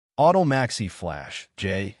Autel MaxiFlash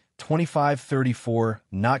J2534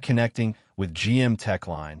 not connecting with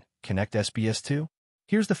Techline Connect SPS2?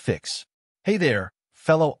 Here's the fix. Hey there,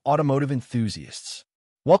 fellow automotive enthusiasts.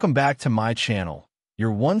 Welcome back to my channel,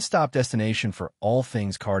 your one-stop destination for all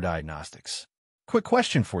things car diagnostics. Quick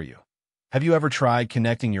question for you. Have you ever tried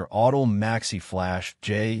connecting your Autel MaxiFlash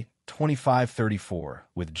J2534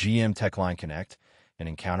 with Techline Connect and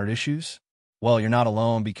encountered issues? Well, you're not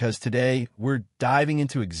alone, because today we're diving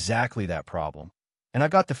into exactly that problem. And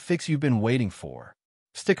I've got the fix you've been waiting for.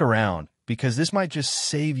 Stick around, because this might just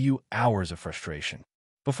save you hours of frustration.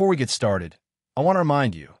 Before we get started, I want to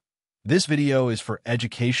remind you, this video is for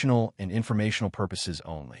educational and informational purposes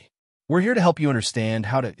only. We're here to help you understand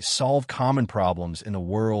how to solve common problems in the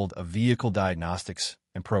world of vehicle diagnostics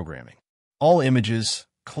and programming. All images,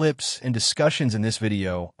 clips, and discussions in this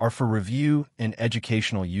video are for review and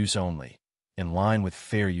educational use only, in line with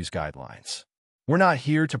fair use guidelines. We're not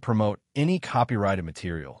here to promote any copyrighted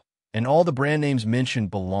material, and all the brand names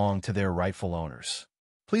mentioned belong to their rightful owners.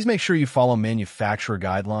 Please make sure you follow manufacturer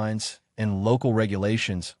guidelines and local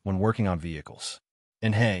regulations when working on vehicles.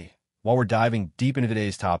 And hey, while we're diving deep into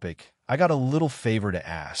today's topic, I got a little favor to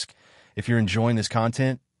ask. If you're enjoying this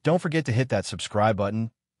content, don't forget to hit that subscribe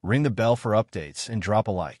button, ring the bell for updates, and drop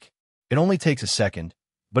a like. It only takes a second,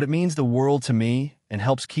 but it means the world to me and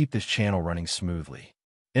helps keep this channel running smoothly.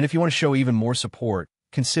 And if you want to show even more support,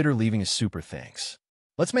 consider leaving a super thanks.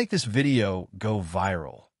 Let's make this video go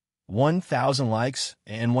viral. 1,000 likes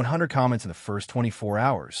and 100 comments in the first 24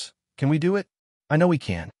 hours. Can we do it? I know we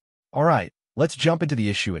can. All right, let's jump into the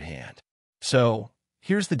issue at hand. So,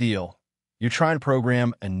 here's the deal. You're trying to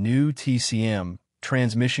program a new TCM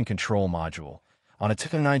transmission control module on a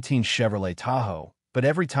 2019 Chevrolet Tahoe, but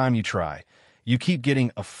every time you try, you keep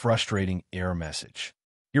getting a frustrating error message.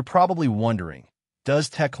 You're probably wondering, does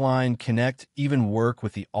Techline Connect even work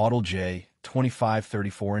with the Autel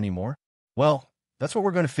J2534 anymore? Well, that's what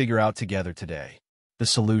we're going to figure out together today. The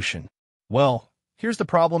solution. Well, here's the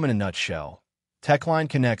problem in a nutshell. Techline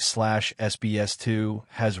Connect SPS2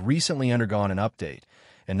 has recently undergone an update,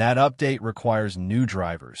 and that update requires new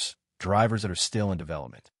drivers that are still in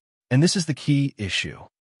development. And this is the key issue.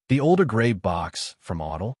 The older gray box from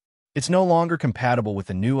Autel, it's no longer compatible with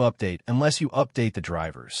the new update unless you update the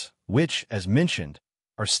drivers, which, as mentioned,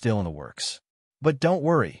 are still in the works. But don't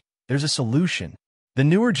worry, there's a solution. The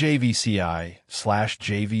newer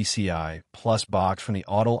JVCI/JVCI Plus box from the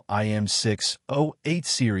Autel IM608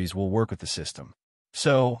 series will work with the system.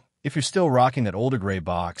 So, if you're still rocking that older gray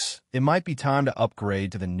box, it might be time to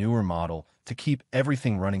upgrade to the newer model to keep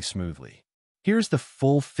everything running smoothly. Here's the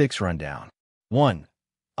full fix rundown. 1.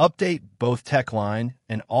 Update both Techline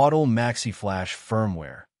and Autel MaxiFlash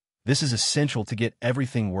firmware. This is essential to get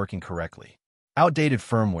everything working correctly. Outdated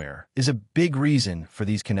firmware is a big reason for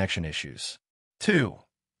these connection issues. 2.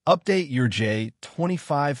 Update your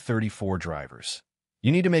J2534 drivers.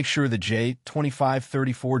 You need to make sure the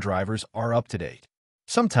J2534 drivers are up to date.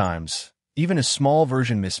 Sometimes, even a small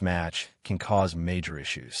version mismatch can cause major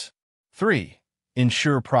issues. 3.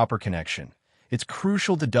 Ensure proper connection. It's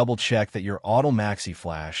crucial to double-check that your Autel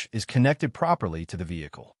MaxiFlash is connected properly to the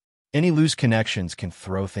vehicle. Any loose connections can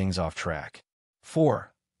throw things off track.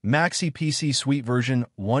 4. Maxi PC Suite version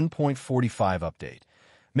 1.45 update.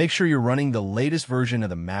 Make sure you're running the latest version of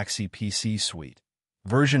the Maxi PC Suite.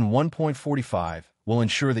 Version 1.45 will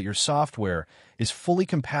ensure that your software is fully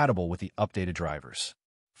compatible with the updated drivers.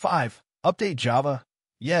 5. Update Java.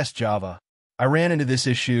 Yes, Java. I ran into this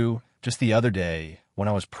issue just the other day when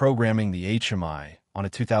I was programming the HMI on a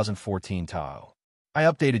 2014 Tahoe. I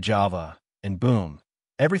updated Java, and boom,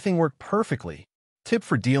 everything worked perfectly. Tip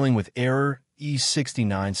for dealing with error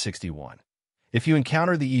E6961. If you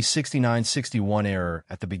encounter the E6961 error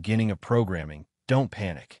at the beginning of programming, don't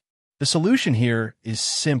panic. The solution here is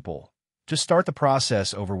simple. Just start the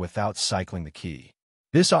process over without cycling the key.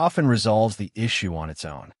 This often resolves the issue on its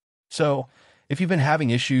own. So, if you've been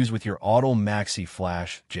having issues with your Autel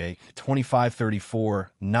MaxiFlash J2534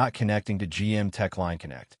 not connecting to Techline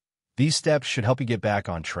Connect, these steps should help you get back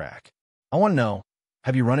on track. I want to know,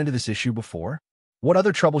 have you run into this issue before? What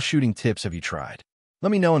other troubleshooting tips have you tried?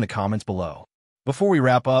 Let me know in the comments below. Before we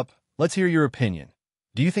wrap up, let's hear your opinion.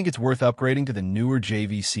 Do you think it's worth upgrading to the newer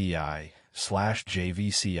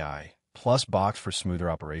JVCI/JVCI Plus box for smoother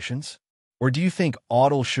operations? Or do you think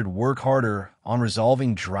Autel should work harder on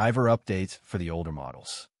resolving driver updates for the older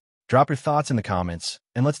models? Drop your thoughts in the comments,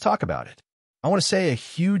 and let's talk about it. I want to say a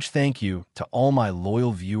huge thank you to all my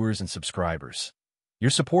loyal viewers and subscribers. Your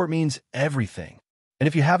support means everything. And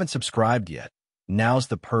if you haven't subscribed yet, now's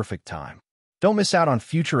the perfect time. Don't miss out on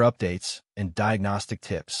future updates and diagnostic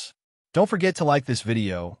tips. Don't forget to like this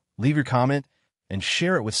video, leave your comment, and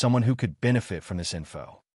share it with someone who could benefit from this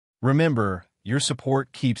info. Remember, your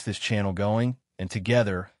support keeps this channel going, and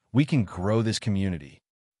together, we can grow this community.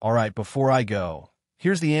 All right, before I go,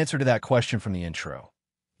 here's the answer to that question from the intro.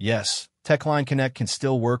 Yes, Techline Connect can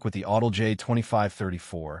still work with the Autel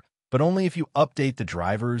J2534, but only if you update the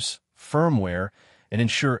drivers, firmware, and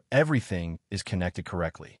ensure everything is connected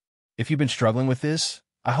correctly. If you've been struggling with this,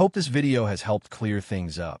 I hope this video has helped clear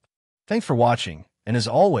things up. Thanks for watching, and as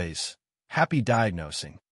always, happy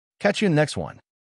diagnosing. Catch you in the next one.